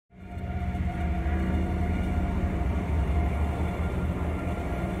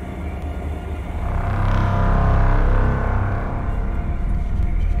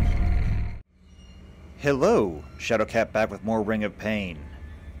Hello, Shadowcat back with more Ring of Pain.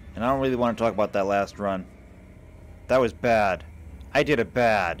 And I don't really want to talk about that last run. That was bad. I did it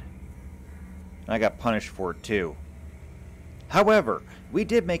bad. And I got punished for it too. However, we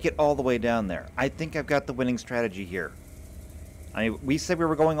did make it all the way down there. I think I've got the winning strategy here. We said we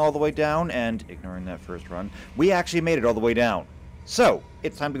were going all the way down, and ignoring that first run, we actually made it all the way down. So,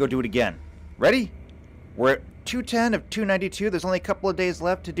 it's time to go do it again. Ready? We're at 210 of 292. There's only a couple of days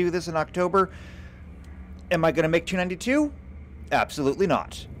left to do this in October. Am I going to make 292? Absolutely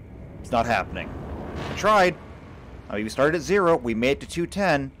not. It's not happening. I tried. I mean, we started at 0. We made it to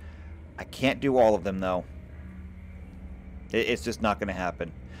 210. I can't do all of them, though. It's just not going to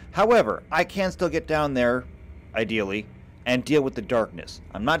happen. However, I can still get down there, ideally, and deal with the darkness.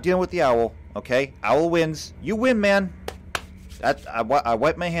 I'm not dealing with the owl, okay? Owl wins. You win, man. I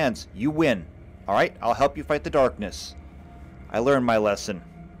wipe my hands. You win. All right? I'll help you fight the darkness. I learned my lesson.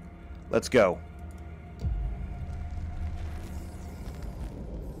 Let's go.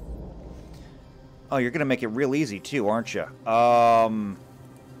 Oh, you're going to make it real easy, too, aren't you?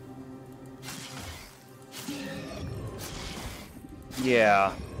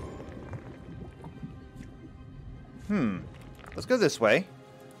 Yeah. Let's go this way.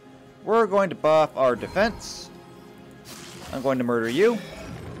 We're going to buff our defense. I'm going to murder you.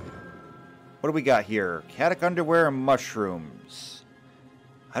 What do we got here? Caddic underwear and mushrooms.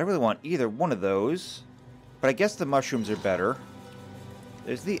 I don't really want either one of those, but I guess the mushrooms are better.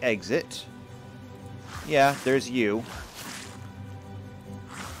 There's the exit. Yeah, there's you.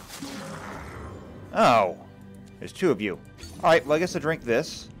 Oh, there's two of you. Alright, well I guess I'll drink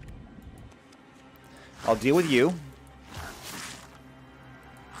this. I'll deal with you.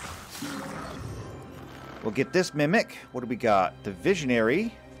 We'll get this mimic. What do we got? The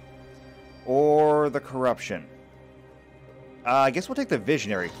visionary or the corruption? I guess we'll take the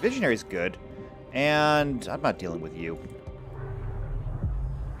visionary. Visionary's good. And I'm not dealing with you.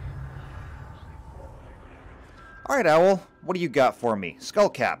 Alright, Owl. What do you got for me?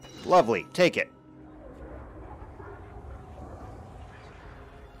 Skullcap. Lovely. Take it.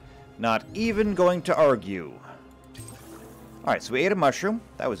 Not even going to argue. Alright, so we ate a mushroom.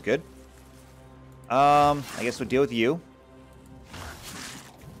 That was good. I guess we'll deal with you.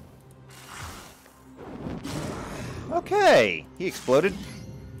 Okay. He exploded.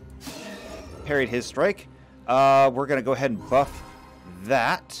 Parried his strike. We're going to go ahead and buff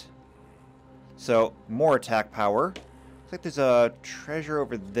that. So, more attack power. Looks like there's a treasure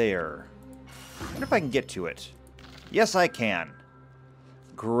over there. I wonder if I can get to it. Yes, I can.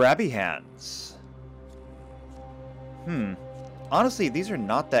 Grabby hands. Honestly, these are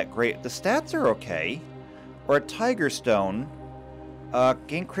not that great. The stats are okay. Or a tiger stone.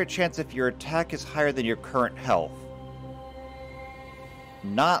 Gain crit chance if your attack is higher than your current health.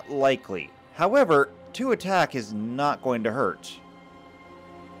 Not likely. However, 2 attack is not going to hurt.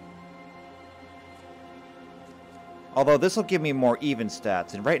 Although this will give me more even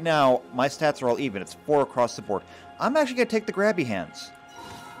stats. And right now, my stats are all even. It's 4 across the board. I'm actually going to take the grabby hands.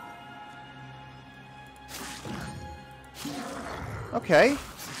 Okay.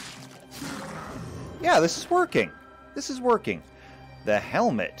 Yeah, this is working. This is working. The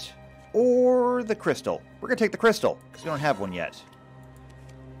helmet. Or the crystal. We're going to take the crystal, because we don't have one yet.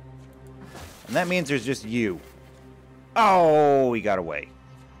 And that means there's just you. Oh, he got away.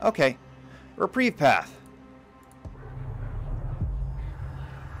 Okay. Reprieve path.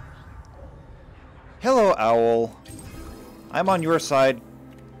 Hello, Owl. I'm on your side.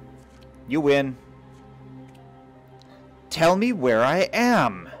 You win. Tell me where I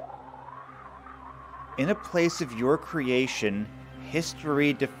am. In a place of your creation,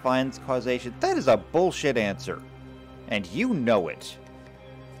 history defines causation. That is a bullshit answer. And you know it.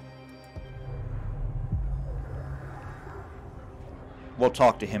 We'll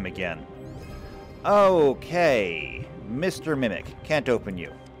talk to him again. Okay. Mr. Mimic. Can't open you.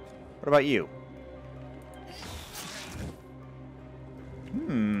 What about you?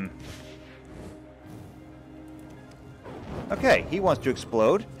 Okay, he wants to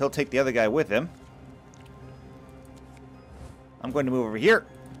explode. He'll take the other guy with him. I'm going to move over here.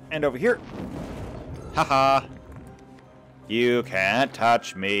 And over here. Haha. You can't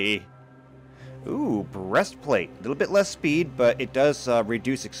touch me. Ooh, breastplate. A little bit less speed, but it does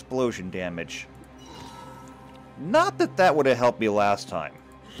reduce explosion damage. Not that that would have helped me last time.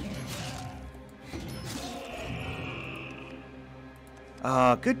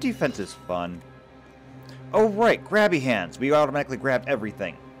 Good defense is fun. Oh, right, grabby hands. We automatically grab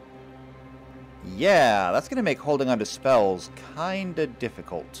everything. Yeah, that's going to make holding onto spells kind of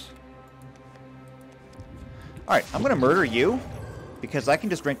difficult. Alright, I'm going to murder you, because I can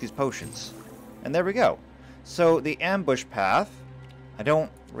just drink these potions. And there we go. So the ambush path. I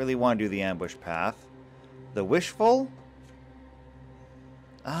don't really want to do the ambush path. The wishful?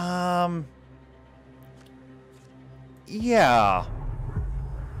 Yeah.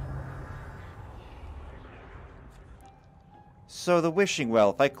 So the wishing well,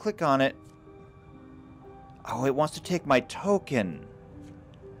 if I click on it... Oh, it wants to take my token.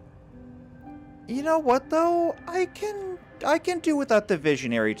 You know what, though? I can do without the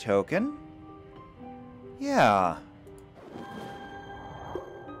visionary token. Yeah.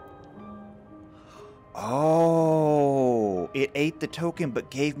 Oh, it ate the token but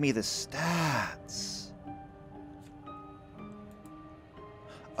gave me the stats.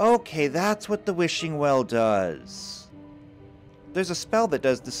 Okay, that's what the wishing well does. There's a spell that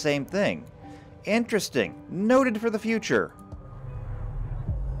does the same thing. Interesting. Noted for the future.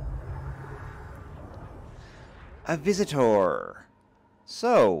 A visitor.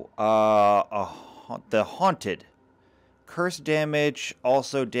 So, the haunted. Curse damage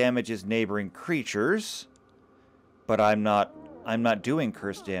also damages neighboring creatures, but I'm not doing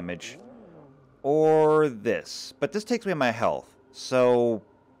curse damage. Or this, but this takes away my health. So,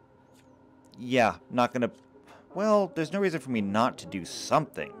 yeah, not gonna. Well, there's no reason for me not to do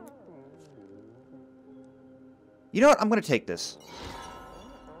something. You know what? I'm gonna take this.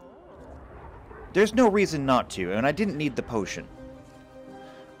 There's no reason not to, and I didn't need the potion.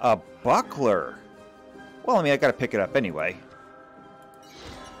 A buckler. Well, I mean, I gotta pick it up anyway.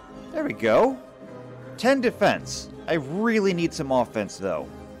 There we go. 10 defense. I really need some offense, though.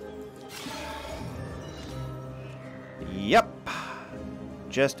 Yep.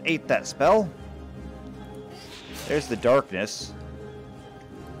 Just ate that spell. There's the darkness.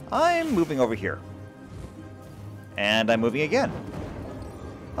 I'm moving over here. And I'm moving again.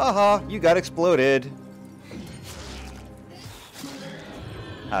 Haha, you got exploded.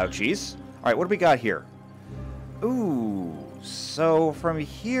 Ouchies. Alright, what do we got here? Ooh, so from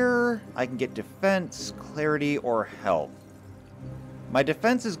here, I can get defense, clarity, or health. My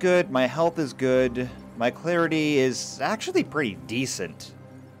defense is good, my health is good, my clarity is actually pretty decent.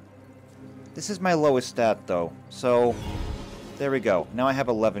 This is my lowest stat, though, so there we go. Now I have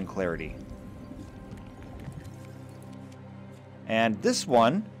 11 clarity. And this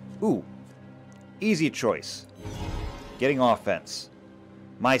one, ooh, easy choice. Getting offense.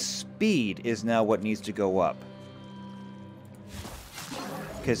 My speed is now what needs to go up.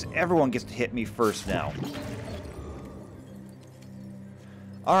 Because everyone gets to hit me first now.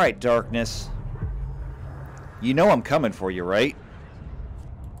 Alright, darkness. You know I'm coming for you, right?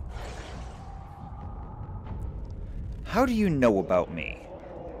 How do you know about me?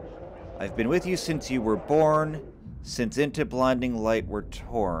 I've been with you since you were born, since into blinding light were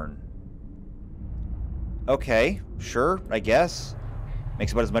torn. Okay, sure, I guess.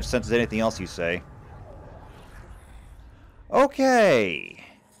 Makes about as much sense as anything else you say. Okay.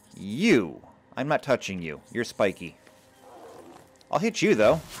 You. I'm not touching you. You're spiky. I'll hit you,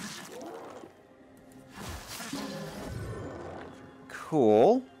 though.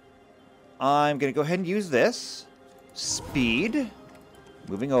 Cool. I'm going to go ahead and use this. Speed.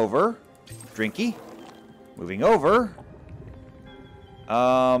 Moving over. Drinky. Moving over.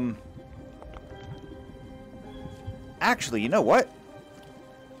 Actually, you know what?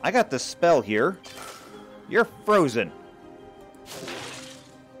 I got this spell here. You're frozen.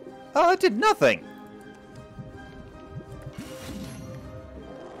 Oh, it did nothing.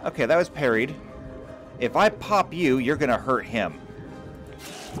 Okay, that was parried. If I pop you, you're gonna hurt him.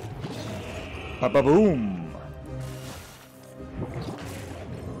 Ba-ba-boom.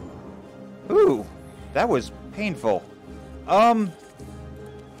 Ooh, that was painful.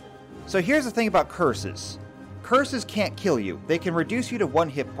 So here's the thing about curses. Curses can't kill you. They can reduce you to 1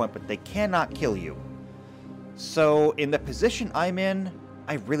 hit point, but they cannot kill you. So, in the position I'm in,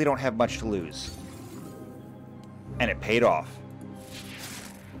 I really don't have much to lose. And it paid off.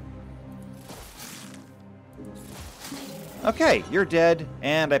 Okay, you're dead,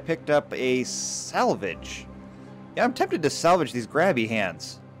 and I picked up a salvage. Yeah, I'm tempted to salvage these grabby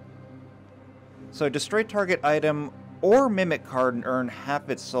hands. So, destroy target item or mimic card and earn half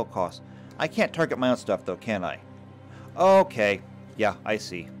its soul cost. I can't target my own stuff, though, can I? Okay. Yeah, I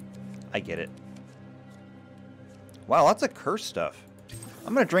see. I get it. Wow, lots of curse stuff.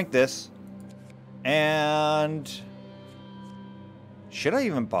 I'm gonna drink this. And... should I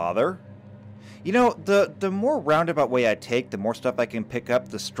even bother? You know, the more roundabout way I take, the more stuff I can pick up,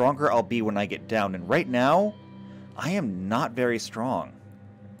 the stronger I'll be when I get down. And right now, I am not very strong.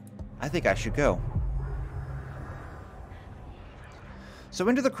 I think I should go. So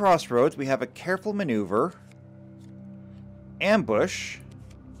into the crossroads, we have a careful maneuver, ambush,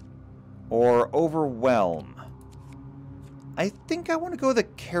 or overwhelm. I think I want to go with a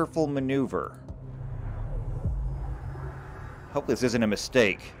careful maneuver. Hopefully this isn't a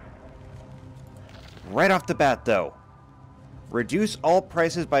mistake. Right off the bat, though. Reduce all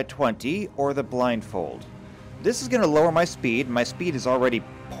prices by 20 or the blindfold. This is going to lower my speed. My speed is already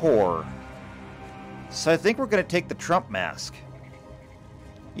poor. So I think we're going to take the Trump mask.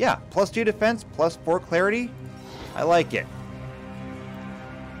 Yeah, +2 defense, +4 clarity. I like it.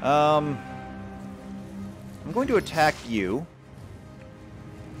 I'm going to attack you.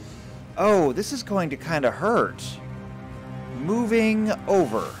 Oh, this is going to kind of hurt. Moving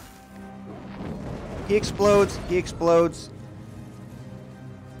over. He explodes. He explodes.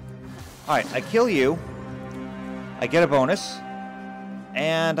 Alright, I kill you. I get a bonus.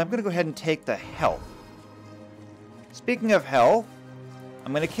 And I'm going to go ahead and take the health. Speaking of health,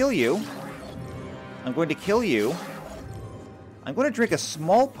 I'm going to kill you. I'm going to kill you. I'm going to drink a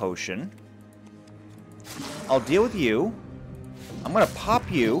small potion. I'll deal with you. I'm going to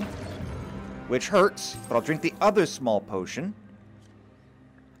pop you, which hurts, but I'll drink the other small potion.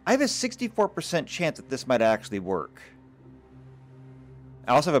 I have a 64% chance that this might actually work.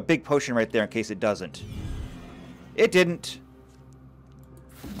 I also have a big potion right there in case it doesn't. It didn't.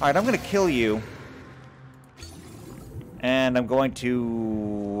 Alright, I'm going to kill you. And I'm going to...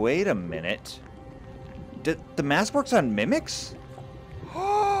 Wait a minute. The mask works on mimics?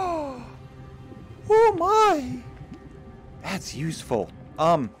 Oh my! That's useful.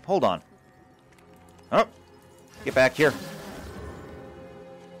 Hold on. Oh, get back here.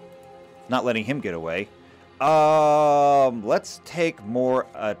 Not letting him get away. Let's take more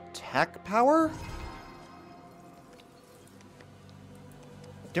attack power?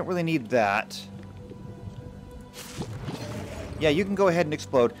 Don't really need that. Yeah, you can go ahead and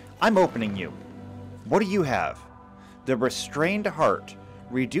explode. I'm opening you. What do you have? The Restrained Heart.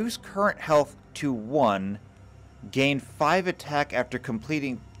 Reduce current health to 1. Gain 5 attack after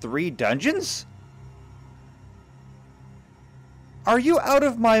completing 3 dungeons? Are you out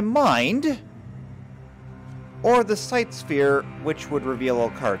of my mind? Or the Sight Sphere, which would reveal all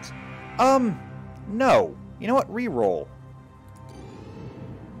cards. No. You know what? Reroll.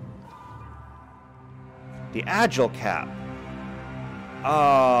 The Agile Cap.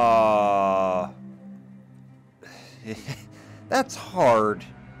 That's hard.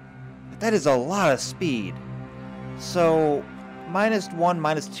 That is a lot of speed. So, -1,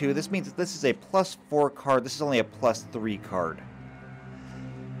 -2. This means that this is a +4 card. This is only a +3 card.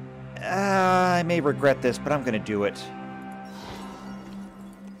 I may regret this, but I'm going to do it.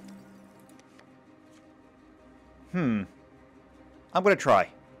 I'm going to try.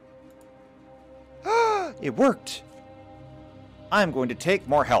 It worked! I'm going to take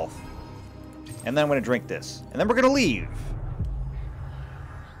more health. And then I'm going to drink this. And then we're going to leave.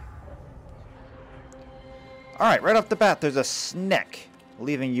 Alright, right off the bat, there's a Sneck.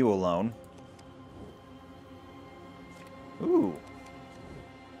 Leaving you alone. Ooh.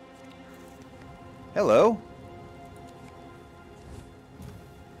 Hello.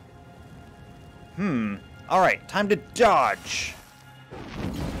 Alright, time to dodge.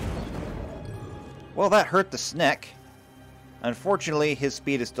 Well, that hurt the Sneck. Unfortunately, his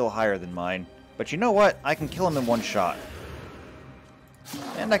speed is still higher than mine. But you know what? I can kill him in one shot.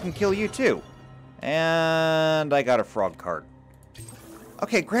 And I can kill you too. And I got a frog card.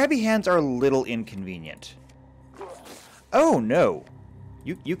 Okay, grabby hands are a little inconvenient. Oh no.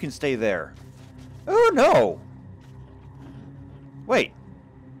 You can stay there. Oh no. Wait.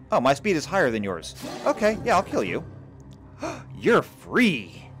 Oh, my speed is higher than yours. Okay, yeah, I'll kill you. You're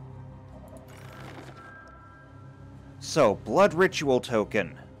free. So, blood ritual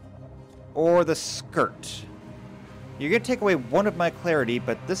token. Or the skirt. You're going to take away one of my clarity,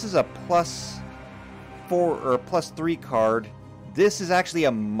 but this is a +4 or +3 card. This is actually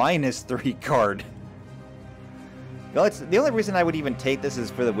a -3 card. The only reason I would even take this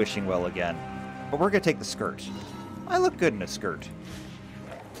is for the wishing well again. But we're going to take the skirt. I look good in a skirt.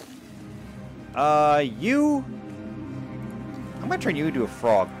 You... I'm going to turn you into a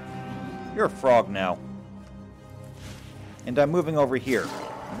frog. You're a frog now. And I'm moving over here.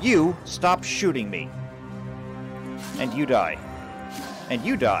 You stop shooting me. And you die. And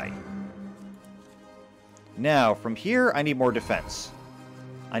you die. Now, from here, I need more defense.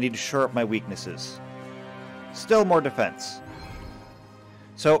 I need to shore up my weaknesses. Still more defense.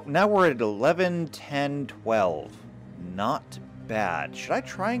 So, now we're at 11, 10, 12. Not bad. Should I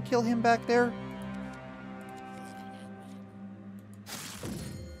try and kill him back there?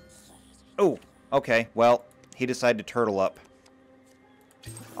 Oh, okay. Well, he decided to turtle up.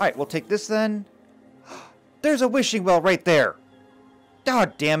 Alright, we'll take this then. There's a wishing well right there.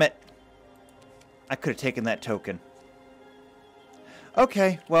 God damn it. I could have taken that token.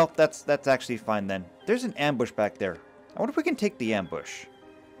 Okay, well, that's actually fine then. There's an ambush back there. I wonder if we can take the ambush.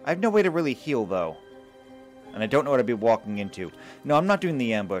 I have no way to really heal, though. And I don't know what I'd be walking into. No, I'm not doing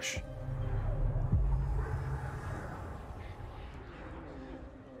the ambush.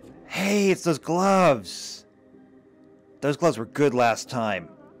 Hey, it's those gloves! Those gloves were good last time.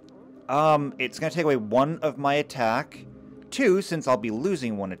 It's going to take away 1 of my attack. 2, since I'll be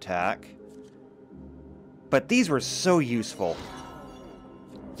losing 1 attack. But these were so useful.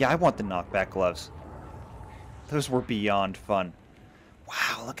 Yeah, I want the knockback gloves. Those were beyond fun.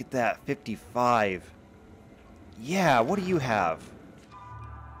 Wow, look at that. 55. Yeah, what do you have?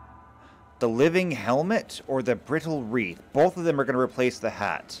 The living helmet or the brittle wreath? Both of them are going to replace the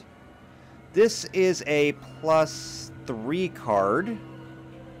hat. This is a +3 card.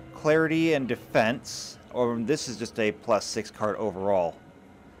 Clarity and defense. Or this is just a +6 card overall.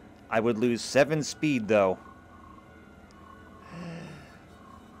 I would lose 7 speed, though.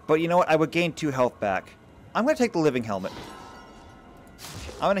 But you know what? I would gain 2 health back. I'm going to take the living helmet.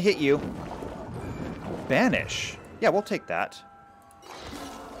 I'm going to hit you. Banish. Yeah, we'll take that.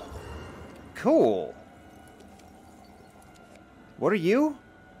 Cool. What are you?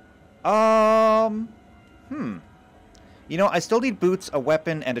 You know, I still need boots, a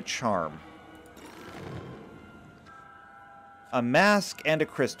weapon, and a charm. A mask and a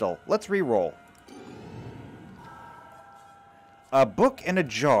crystal. Let's re-roll. A book and a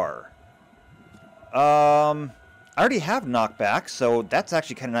jar. I already have knockback, so that's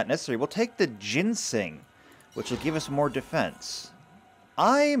actually kind of not necessary. We'll take the ginseng, which will give us more defense.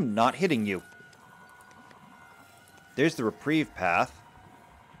 I'm not hitting you. There's the reprieve path.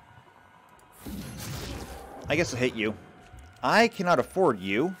 I guess I'll hit you. I cannot afford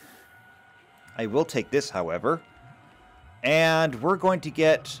you. I will take this, however. And we're going to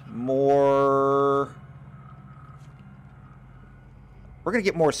get more... We're going to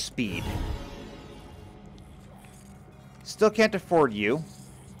get more speed. Still can't afford you.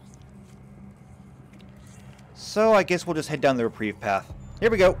 So I guess we'll just head down the reprieve path.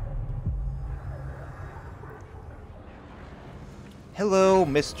 Here we go. Hello,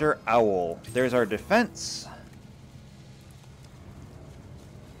 Mr. Owl. There's our defense.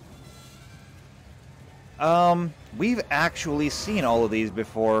 We've actually seen all of these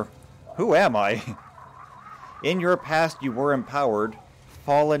before. Who am I? In your past you were empowered,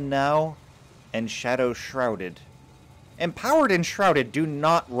 fallen now, and shadow shrouded. Empowered and shrouded do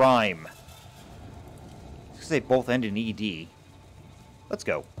not rhyme. Because they both end in ED. Let's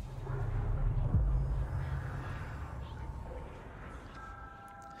go.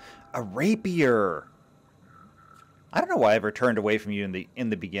 A rapier. I don't know why I ever turned away from you in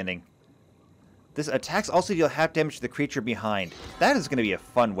the beginning. This attacks also deal half damage to the creature behind. That is going to be a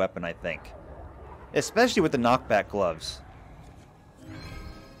fun weapon, I think. Especially with the knockback gloves.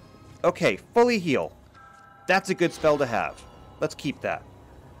 Okay, fully heal. That's a good spell to have. Let's keep that.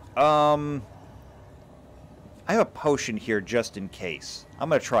 I have a potion here just in case. I'm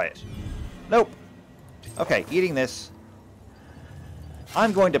going to try it. Nope. Okay, eating this.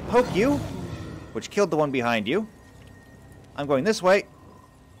 I'm going to poke you, which killed the one behind you. I'm going this way.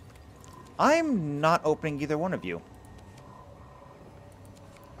 I'm not opening either one of you.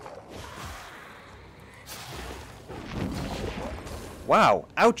 Wow,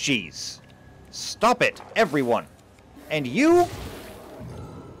 ouchies. Stop it, everyone. And you?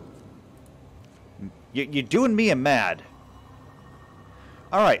 You're doing me a mad.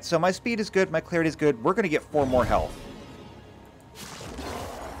 Alright, so my speed is good, my clarity is good. We're going to get 4 more health.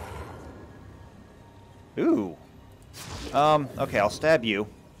 Ooh. Okay, I'll stab you.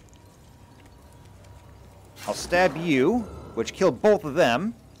 I'll stab you, which killed both of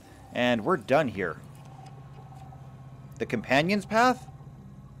them. And we're done here. The companion's path?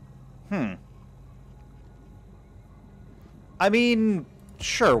 I mean,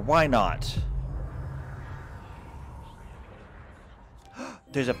 sure, why not?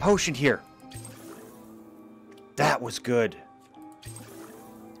 There's a potion here. That was good.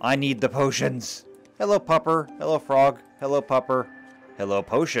 I need the potions. Hello, pupper. Hello, frog. Hello, pupper. Hello,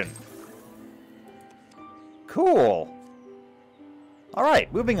 potion. Cool.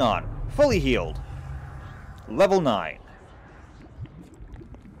 Alright, moving on. Fully healed. Level 9.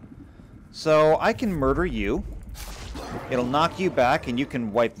 So, I can murder you. It'll knock you back and you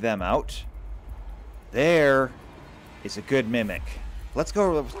can wipe them out. There is a good mimic. Let's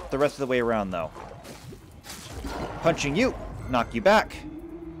go the rest of the way around, though. Punching you. Knock you back.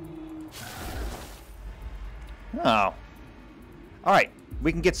 Oh. Alright,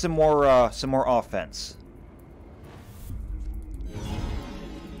 we can get some more offense.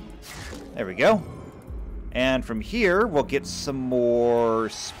 There we go. And from here, we'll get some more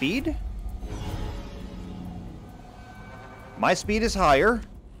speed. My speed is higher.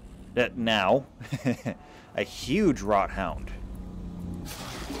 Now. A huge rot hound.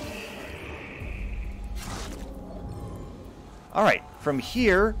 Alright, from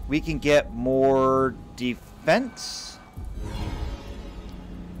here, we can get more defense.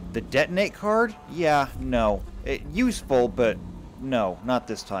 The detonate card? Yeah, no. Useful, but no, not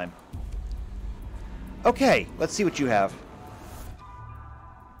this time. Okay, let's see what you have.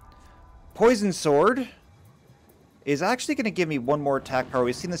 Poison Sword is actually going to give me one more attack power.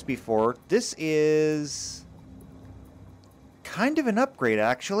 We've seen this before. This is kind of an upgrade,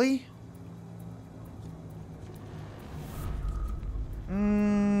 actually.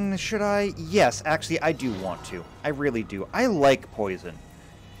 Should I? Yes, actually, I do want to. I really do. I like poison.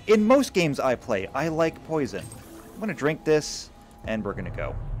 In most games I play, I like poison. I'm going to drink this, and we're going to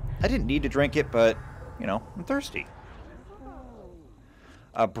go. I didn't need to drink it, but, you know, I'm thirsty.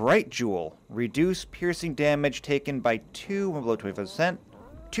 A Bright Jewel. Reduce piercing damage taken by 2 when below 25%.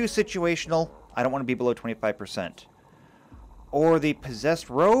 2 situational. I don't want to be below 25%. Or the Possessed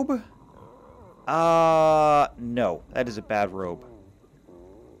Robe? No. That is a bad robe.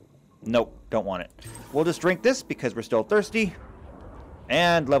 Nope, don't want it. We'll just drink this because we're still thirsty.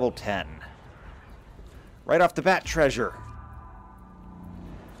 And level 10. Right off the bat, treasure.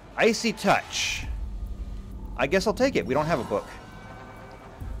 Icy Touch. I guess I'll take it. We don't have a book.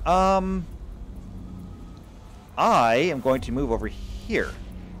 I am going to move over here.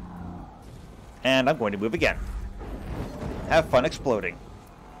 And I'm going to move again. Have fun exploding.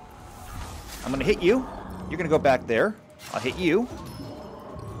 I'm going to hit you. You're going to go back there. I'll hit you.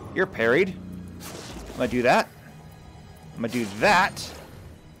 You're parried. I'm going to do that. I'm going to do that.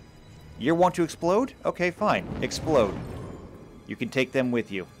 You want to explode? Okay, fine. Explode. You can take them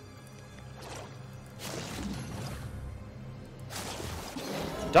with you.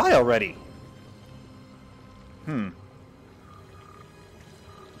 Die already. I'm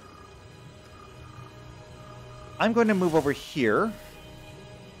going to move over here.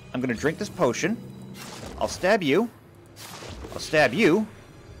 I'm going to drink this potion. I'll stab you. I'll stab you.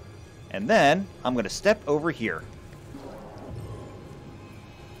 And then I'm going to step over here.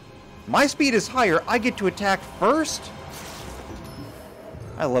 My speed is higher. I get to attack first.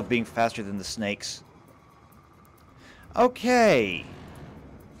 I love being faster than the snakes. Okay.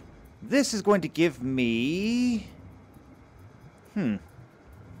 This is going to give me...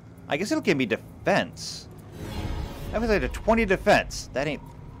 I guess it'll give me defense. That was like a 20 defense. That ain't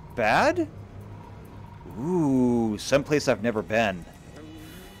bad. Ooh, someplace I've never been.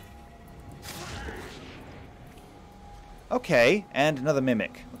 Okay, and another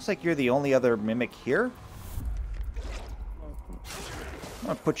mimic. Looks like you're the only other mimic here. I'm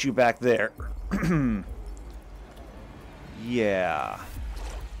gonna put you back there. Yeah.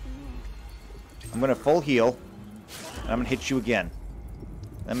 I'm gonna full heal. I'm gonna hit you again.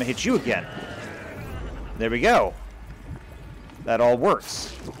 I'm gonna hit you again. There we go. That all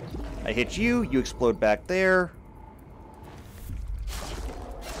works. I hit you, you explode back there.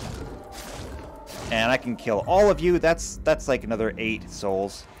 And I can kill all of you. That's like another 8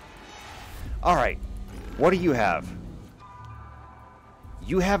 souls. Alright. What do you have?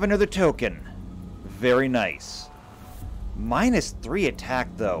 You have another token. Very nice. -3 attack,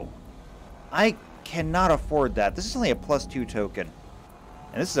 though. I cannot afford that. This is only a +2 token.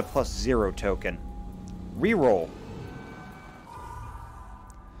 And this is a +0 token. Reroll.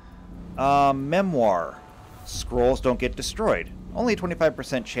 Memoir. Scrolls don't get destroyed. Only a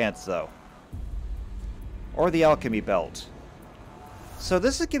 25% chance, though. Or the alchemy belt. So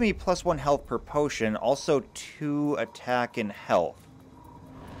this is giving me +1 health per potion, also 2 attack and health.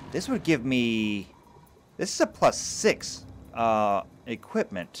 This would give me... This is a +6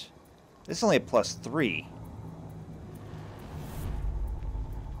 equipment. This is only a +3.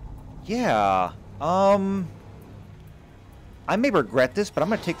 Yeah, I may regret this, but I'm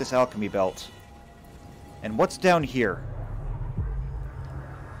gonna take this alchemy belt. And what's down here?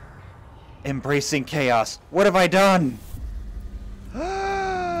 Embracing chaos. What have I done?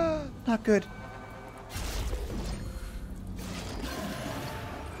 Not good.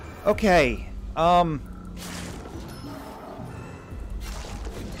 Okay.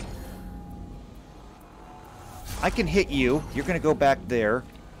 I can hit you. You're gonna go back there.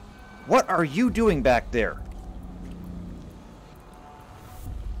 What are you doing back there?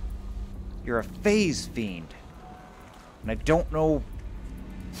 You're a phase fiend. And I don't know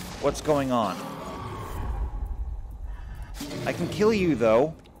what's going on. I can kill you,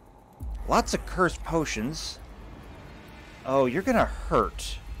 though. Lots of cursed potions. Oh, you're gonna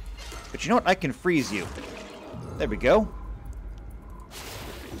hurt. But you know what? I can freeze you. There we go.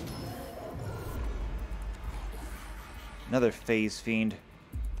 Another phase fiend.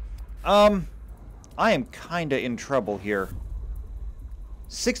 I am kinda in trouble here.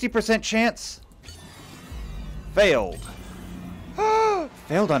 60% chance? Failed.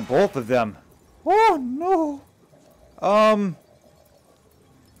 Failed on both of them. Oh no.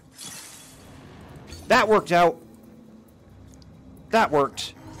 That worked out. That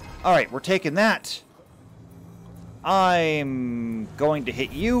worked. Alright, we're taking that. I'm going to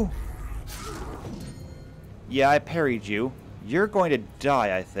hit you. Yeah, I parried you. You're going to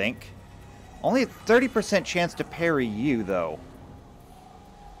die, I think. Only a 30% chance to parry you, though.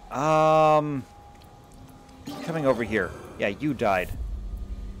 Coming over here. Yeah, you died.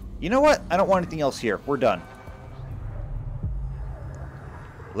 You know what? I don't want anything else here. We're done.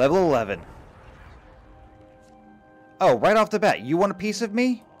 Level 11. Oh, right off the bat, you want a piece of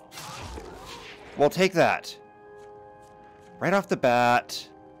me? Well, take that. Right off the bat,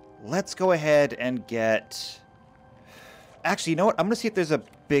 let's go ahead and get... Actually, you know what? I'm going to see if there's a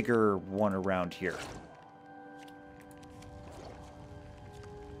bigger one around here.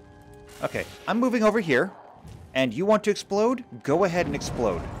 Okay, I'm moving over here. And you want to explode? Go ahead and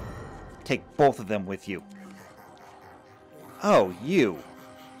explode. Take both of them with you. Oh, you.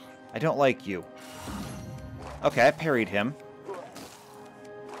 I don't like you. Okay, I parried him.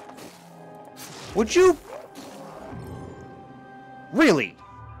 Would you... Really?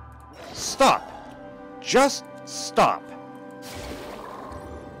 Stop. Just stop.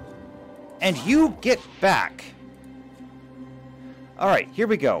 And you get back. Alright, here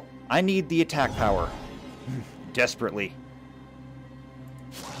we go. I need the attack power. Desperately.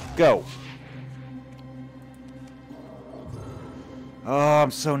 Go. Oh,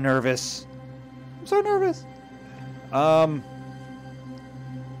 I'm so nervous. I'm so nervous.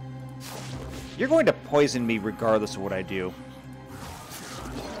 You're going to poison me regardless of what I do.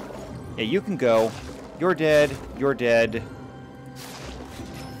 Yeah, you can go. You're dead. You're dead.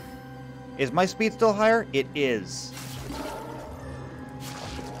 Is my speed still higher? It is.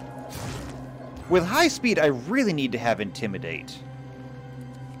 With high speed, I really need to have Intimidate.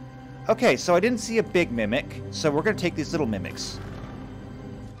 Okay, so I didn't see a big mimic, so we're going to take these little mimics.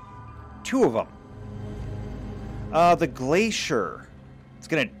 2 of them. The Glacier. It's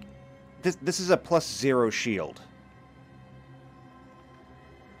going to... This is a +0 shield.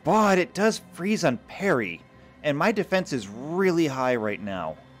 But it does freeze on parry, and my defense is really high right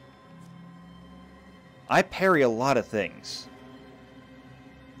now. I parry a lot of things.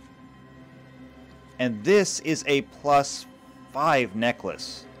 And this is a +5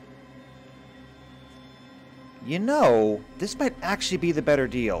 necklace. You know, this might actually be the better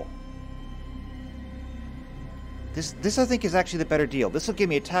deal. This I think is actually the better deal. This will give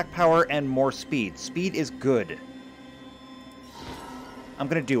me attack power and more speed. Speed is good. I'm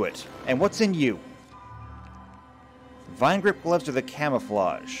gonna do it. And what's in you? Vine grip gloves or the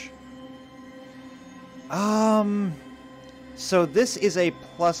camouflage? So this is a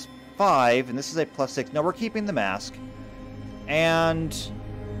 +5 and this is a +6. No, we're keeping the mask. And...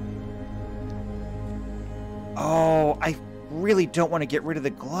 Oh, I really don't want to get rid of the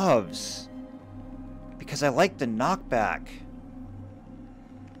gloves. Because I like the knockback.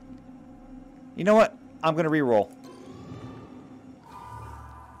 You know what? I'm going to reroll.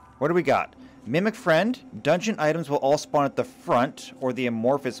 What do we got? Mimic Friend. Dungeon items will all spawn at the front or the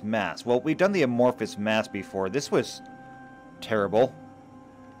amorphous mass. Well, we've done the amorphous mass before. This was terrible.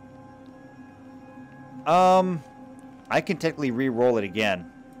 I can technically re-roll it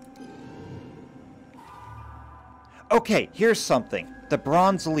again. Okay, here's something. The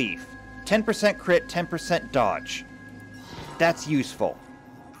Bronze Leaf. 10% crit, 10% dodge. That's useful.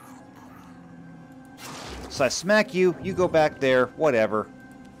 So I smack you, you go back there, whatever.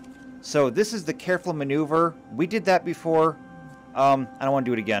 So this is the careful maneuver. We did that before. I don't want to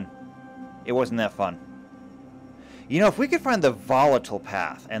do it again. It wasn't that fun. You know, if we could find the volatile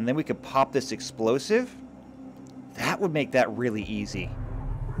path, and then we could pop this explosive, that would make that really easy.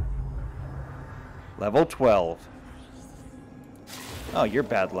 Level 12. Oh, you're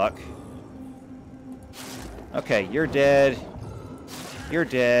bad luck. Okay, you're dead. You're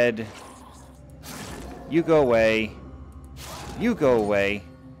dead. You go away. You go away.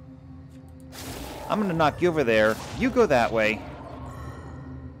 I'm gonna knock you over there. You go that way.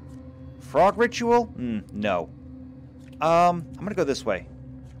 Frog ritual? No. I'm gonna go this way.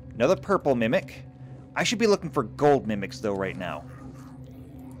 Another purple mimic. I should be looking for gold mimics, though, right now.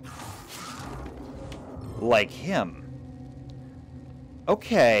 Like him.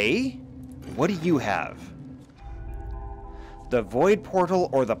 Okay. What do you have? The Void Portal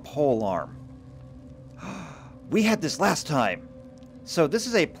or the Pole Arm? We had this last time. So this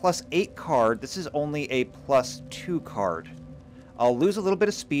is a +8 card. This is only a +2 card. I'll lose a little bit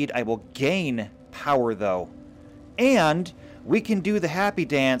of speed. I will gain power, though. And we can do the happy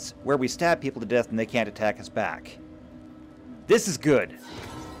dance where we stab people to death and they can't attack us back. This is good.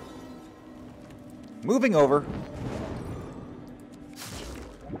 Moving over.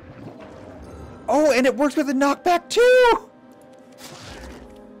 Oh, and it works with a knockback, too!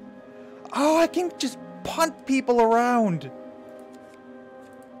 Oh, I can just punt people around.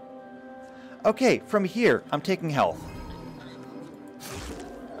 Okay, from here, I'm taking health.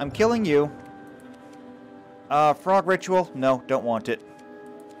 I'm killing you. Frog ritual? No, don't want it.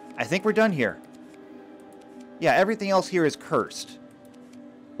 I think we're done here. Yeah, everything else here is cursed.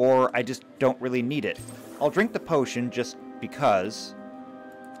 Or I just don't really need it. I'll drink the potion just because.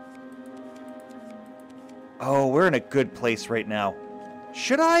 Oh, we're in a good place right now.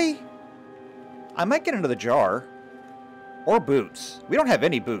 Should I? I might get another jar. Or boots. We don't have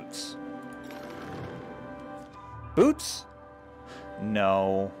any boots. Boots?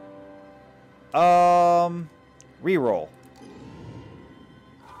 No. Reroll.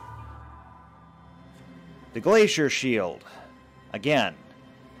 The Glacier Shield. Again.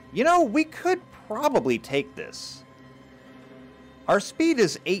 You know, we could probably take this. Our speed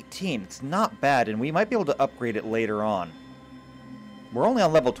is 18. It's not bad, and we might be able to upgrade it later on. We're only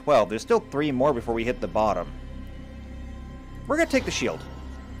on level 12. There's still 3 more before we hit the bottom. We're going to take the shield.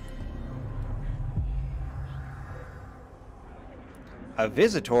 A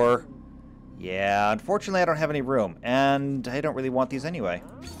visitor? Yeah, unfortunately I don't have any room, and I don't really want these anyway.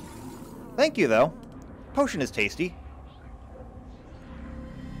 Thank you, though. Potion is tasty.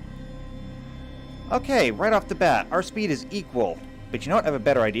 Okay, right off the bat, our speed is equal. But you know what? I have a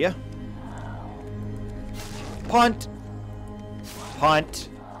better idea. Punt! Punt!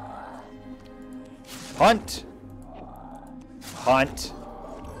 Punt! Punt!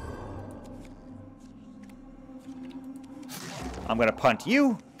 I'm gonna punt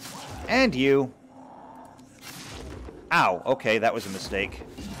you, and you. Ow, okay, that was a mistake.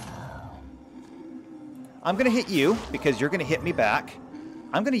 I'm gonna hit you, because you're gonna hit me back.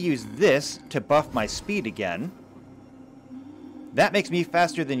 I'm gonna use this to buff my speed again. That makes me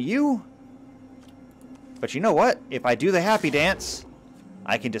faster than you. But you know what? If I do the happy dance,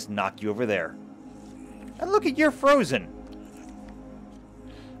 I can just knock you over there. And look at, you're frozen.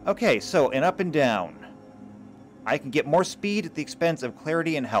 Okay, so an up and down. I can get more speed at the expense of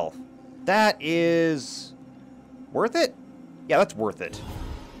clarity and health. That is worth it? Yeah, that's worth it.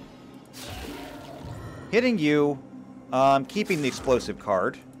 Hitting you. Keeping the explosive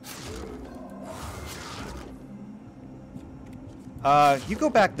card. You go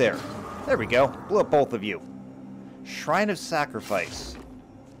back there. There we go. Blew up both of you. Shrine of Sacrifice.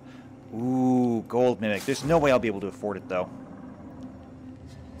 Ooh, Gold Mimic. There's no way I'll be able to afford it, though.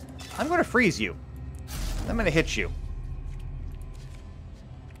 I'm going to freeze you. I'm going to hit you.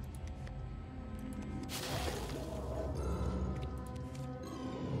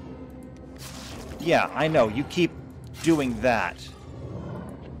 Yeah, I know. You keep doing that.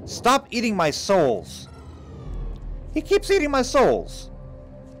 Stop eating my souls. He keeps eating my souls.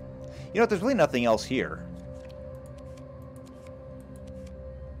 You know what? There's really nothing else here.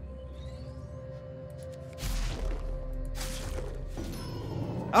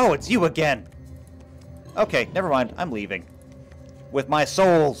 Oh, it's you again. Okay, never mind. I'm leaving. With my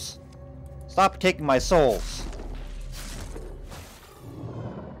souls. Stop taking my souls.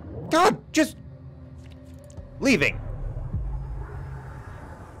 God, just... leaving.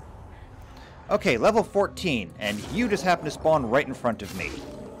 Okay, level 14, and you just happen to spawn right in front of me.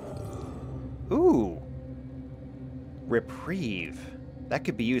 Ooh. Reprieve. That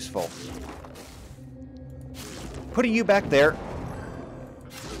could be useful. Putting you back there.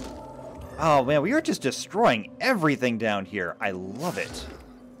 Oh man, we are just destroying everything down here. I love it.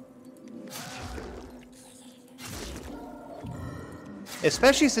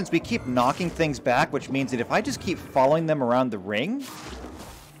 Especially since we keep knocking things back, which means that if I just keep following them around the ring,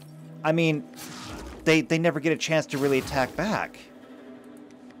 I mean, they never get a chance to really attack back.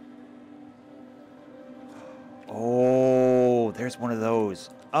 Oh, there's one of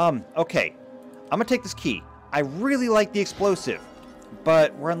those. Okay. I'm gonna take this key. I really like the explosive,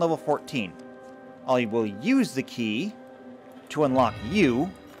 but we're on level 14. I will use the key to unlock you.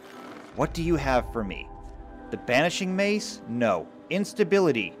 What do you have for me? The Banishing Mace? No.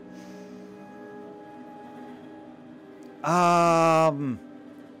 Instability.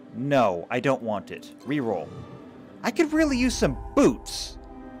 No, I don't want it. Reroll. I could really use some boots.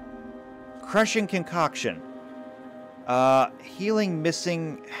 Crushing Concoction. Healing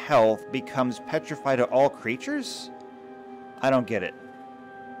missing health becomes petrified to all creatures? I don't get it.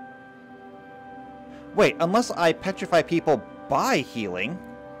 Wait, unless I petrify people by healing,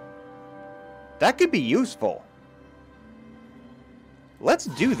 that could be useful. Let's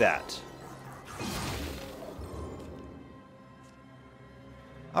do that.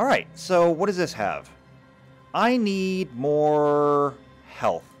 Alright, so what does this have? I need more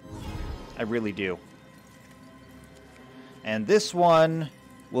health. I really do. And this one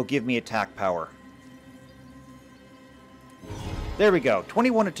will give me attack power. There we go.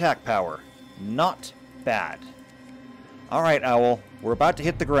 21 attack power. Not bad. Alright, Owl. We're about to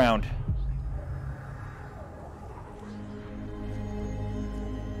hit the ground.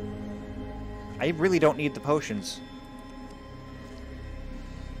 I really don't need the potions.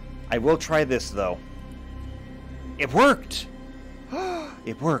 I will try this, though. It worked!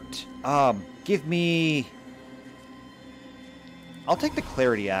 It worked. Give me... I'll take the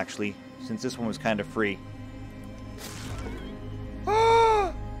clarity, actually, since this one was kind of free.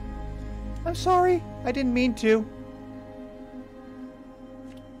 I'm sorry. I didn't mean to.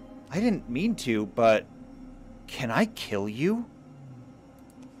 I didn't mean to, but... Can I kill you?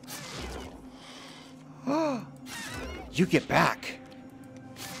 You get back.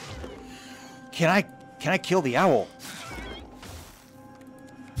 Can I kill the owl?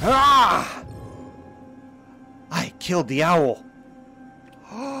 Ah! I killed the owl.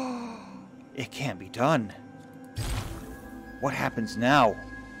 It can't be done. What happens now?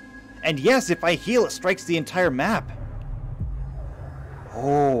 And yes, if I heal, it strikes the entire map.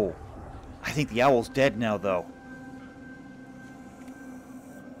 Oh, I think the owl's dead now, though.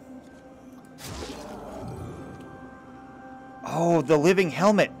 Oh, the living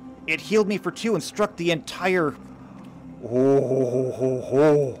helmet. It healed me for 2 and struck the entire...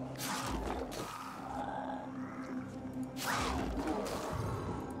 Oh.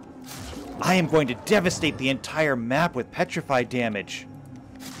 I am going to devastate the entire map with petrified damage.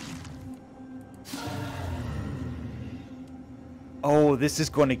 Oh, this is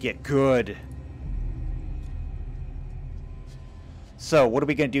going to get good. So, what are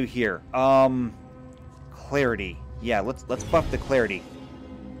we going to do here? Clarity. Yeah, let's buff the clarity.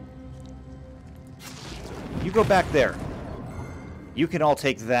 You go back there. You can all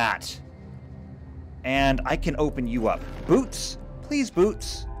take that. And I can open you up. Boots? Please,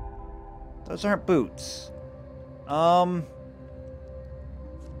 boots. Those aren't boots. So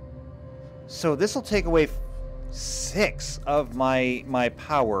this will take away 6 of my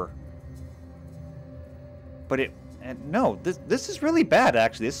power. But it... no, this is really bad,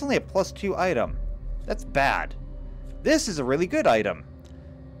 actually. This is only a +2 item. That's bad. This is a really good item.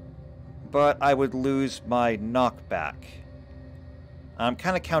 But I would lose my knockback. I'm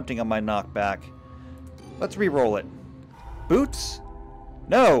kind of counting on my knockback. Let's re-roll it. Boots?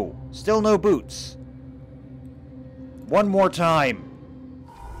 No! Still no boots. One more time.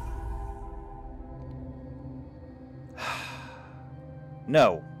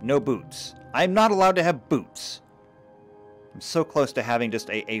 No, no boots. I'm not allowed to have boots. I'm so close to having just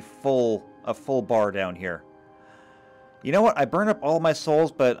a full bar down here. You know what? I burn up all my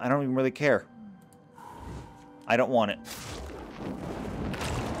souls, but I don't even really care. I don't want it.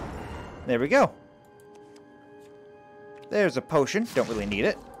 There we go. There's a potion. Don't really need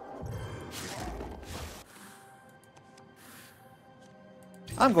it.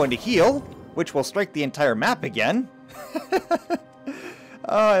 I'm going to heal, which will strike the entire map again.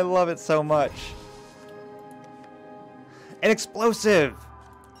 Oh, I love it so much. An explosive!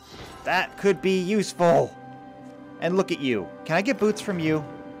 That could be useful. And look at you. Can I get boots from you?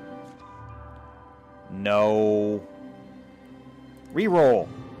 No. Reroll.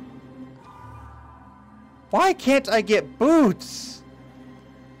 Why can't I get boots?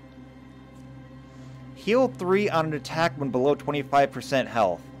 Heal 3 on an attack when below 25%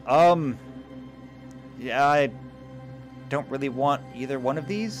 health. Yeah, I don't really want either one of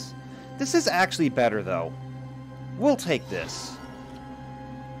these. This is actually better, though. We'll take this.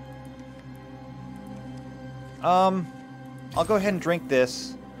 I'll go ahead and drink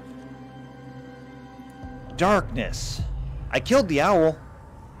this. Darkness. I killed the owl.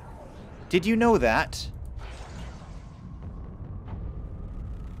 Did you know that?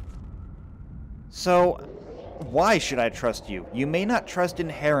 So, why should I trust you? You may not trust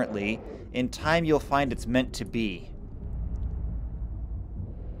inherently. In time, you'll find it's meant to be.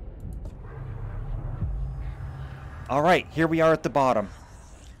 Alright, here we are at the bottom.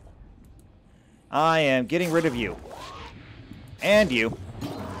 I am getting rid of you. And you.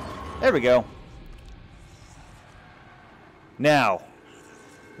 There we go. Now,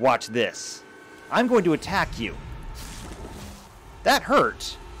 watch this. I'm going to attack you. That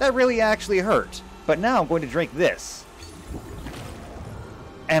hurt. That really actually hurt. But now I'm going to drink this.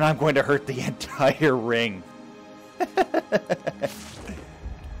 And I'm going to hurt the entire ring.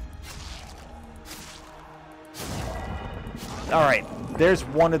 Alright, there's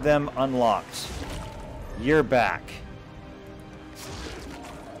one of them unlocked. You're back.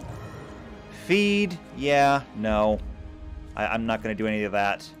 Feed? Yeah, no. I'm not going to do any of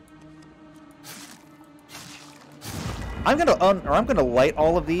that. I'm gonna light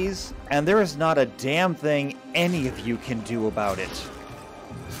all of these, and there is not a damn thing any of you can do about it.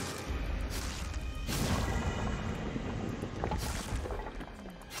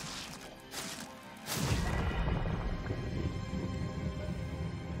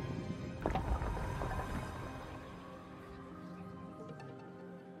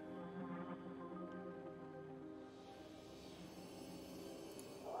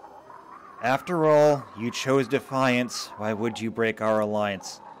 After all, you chose defiance. Why would you break our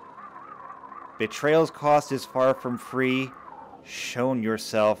alliance? Betrayal's cost is far from free. Shown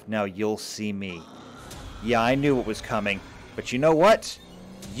yourself, now you'll see me. Yeah, I knew it was coming. But you know what?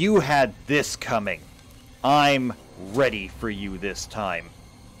 You had this coming. I'm ready for you this time.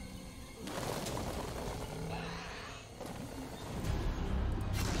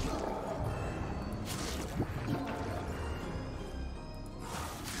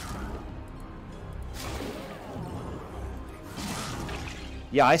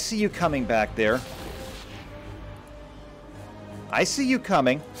 Yeah, I see you coming back there. I see you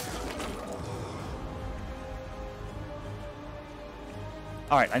coming.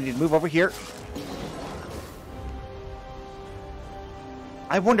 Alright, I need to move over here.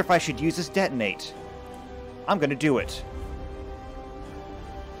 I wonder if I should use this detonate. I'm gonna do it.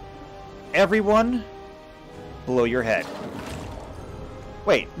 Everyone, below your head.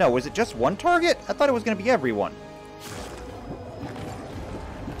 Wait, no, was it just one target? I thought it was gonna be everyone.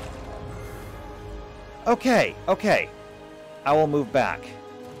 Okay, okay. I will move back.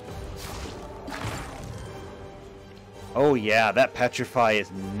 Oh yeah, that petrify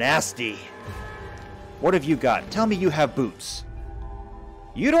is nasty. What have you got? Tell me you have boots.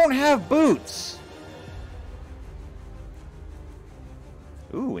 You don't have boots!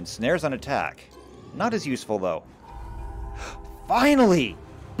 Ooh, ensnares on attack. Not as useful, though. Finally!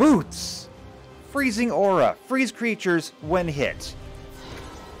 Boots! Freezing aura. Freeze creatures when hit.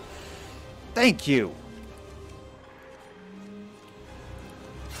 Thank you!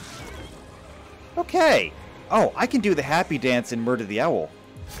 Okay. Oh, I can do the happy dance and murder the owl.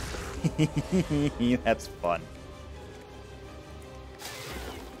 That's fun.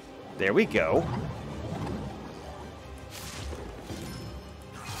 There we go.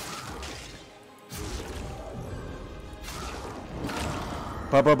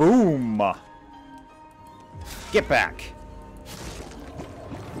 Ba-ba-boom! Get back.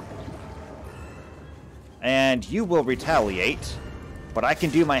 And you will retaliate. But I can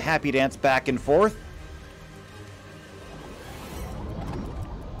do my happy dance back and forth.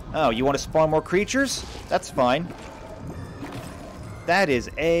 Oh, you want to spawn more creatures? That's fine. That is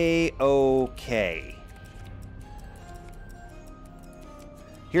A-okay.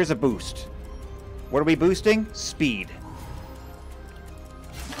 Here's a boost. What are we boosting? Speed.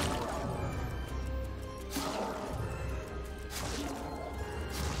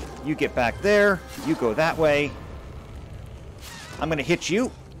 You get back there. You go that way. I'm going to hit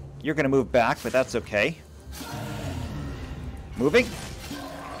you. You're going to move back, but that's okay. Moving.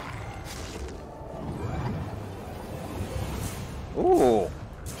 Ooh.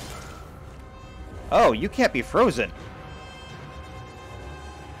 Oh, you can't be frozen.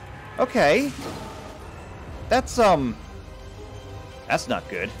 Okay. That's not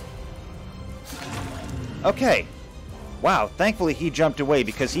good. Okay. Wow, thankfully he jumped away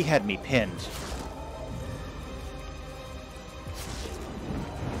because he had me pinned.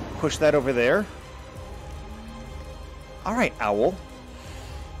 Push that over there. Alright, owl.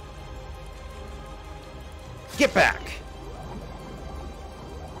 Get back!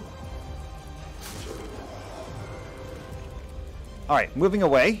 Alright, moving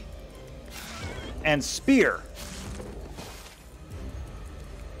away. And spear.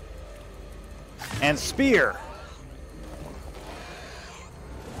 And spear.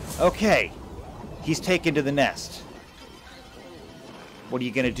 Okay. He's taken to the nest. What are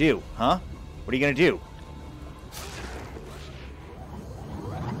you gonna do, huh? What are you gonna do?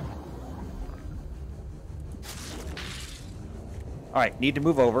 Alright, need to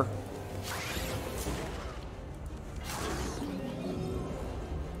move over.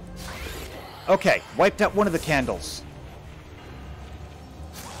 Okay, wiped out one of the candles.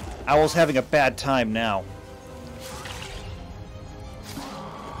 Owl's having a bad time now.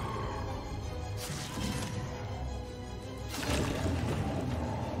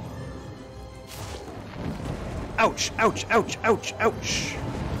 Ouch, ouch, ouch, ouch, ouch.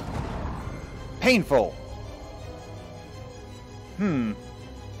 Painful.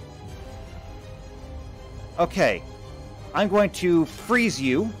 Okay. I'm going to freeze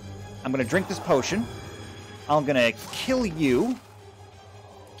you. I'm going to drink this potion. I'm going to kill you.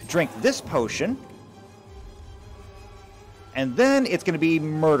 Drink this potion. And then it's going to be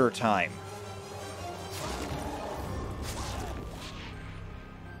murder time.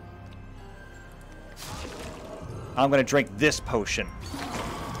 I'm going to drink this potion.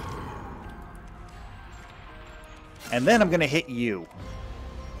 And then I'm going to hit you.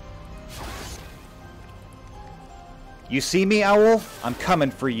 You see me, Owl? I'm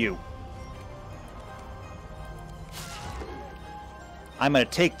coming for you. I'm going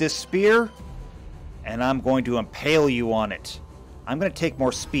to take this spear, and I'm going to impale you on it. I'm going to take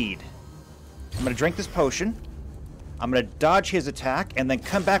more speed. I'm going to drink this potion. I'm going to dodge his attack, and then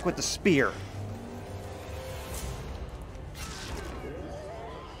come back with the spear.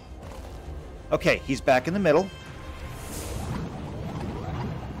 Okay, he's back in the middle.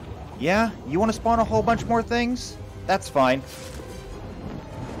 Yeah, you want to spawn a whole bunch more things? That's fine.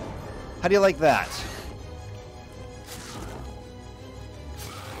 How do you like that?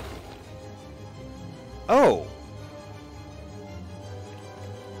 Oh.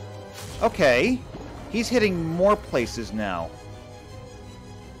 Okay. He's hitting more places now.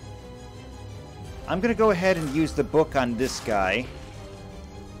 I'm going to go ahead and use the book on this guy.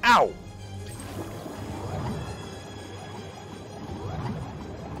 Ow!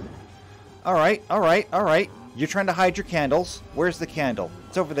 Alright, alright, alright. You're trying to hide your candles. Where's the candle?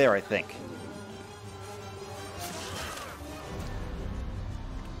 It's over there, I think.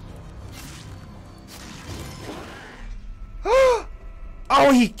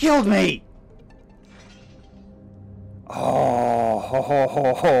 Oh, he killed me! Oh, ho, ho,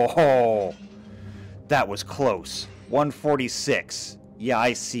 ho, ho, ho. That was close. 146. Yeah,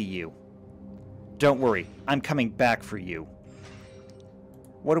 I see you. Don't worry, I'm coming back for you.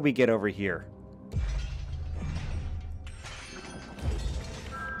 What do we get over here?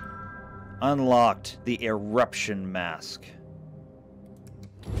 Unlocked the eruption mask.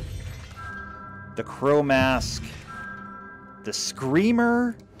 The crow mask. The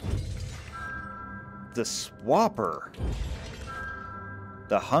screamer. The swapper.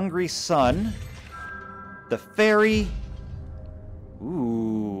 The hungry sun. The fairy.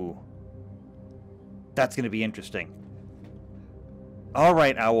 Ooh. That's going to be interesting.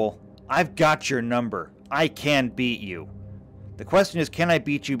 Alright, Owl. I've got your number. I can beat you. The question is, can I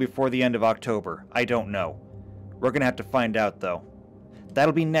beat you before the end of October? I don't know. We're going to have to find out, though.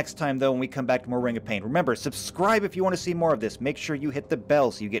 That'll be next time, though, when we come back to more Ring of Pain. Remember, subscribe if you want to see more of this. Make sure you hit the bell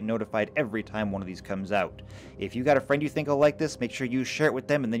so you get notified every time one of these comes out. If you got a friend you think will like this, make sure you share it with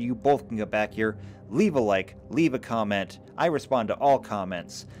them, and then you both can go back here, leave a like, leave a comment. I respond to all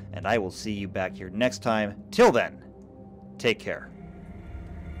comments, and I will see you back here next time. Till then, take care.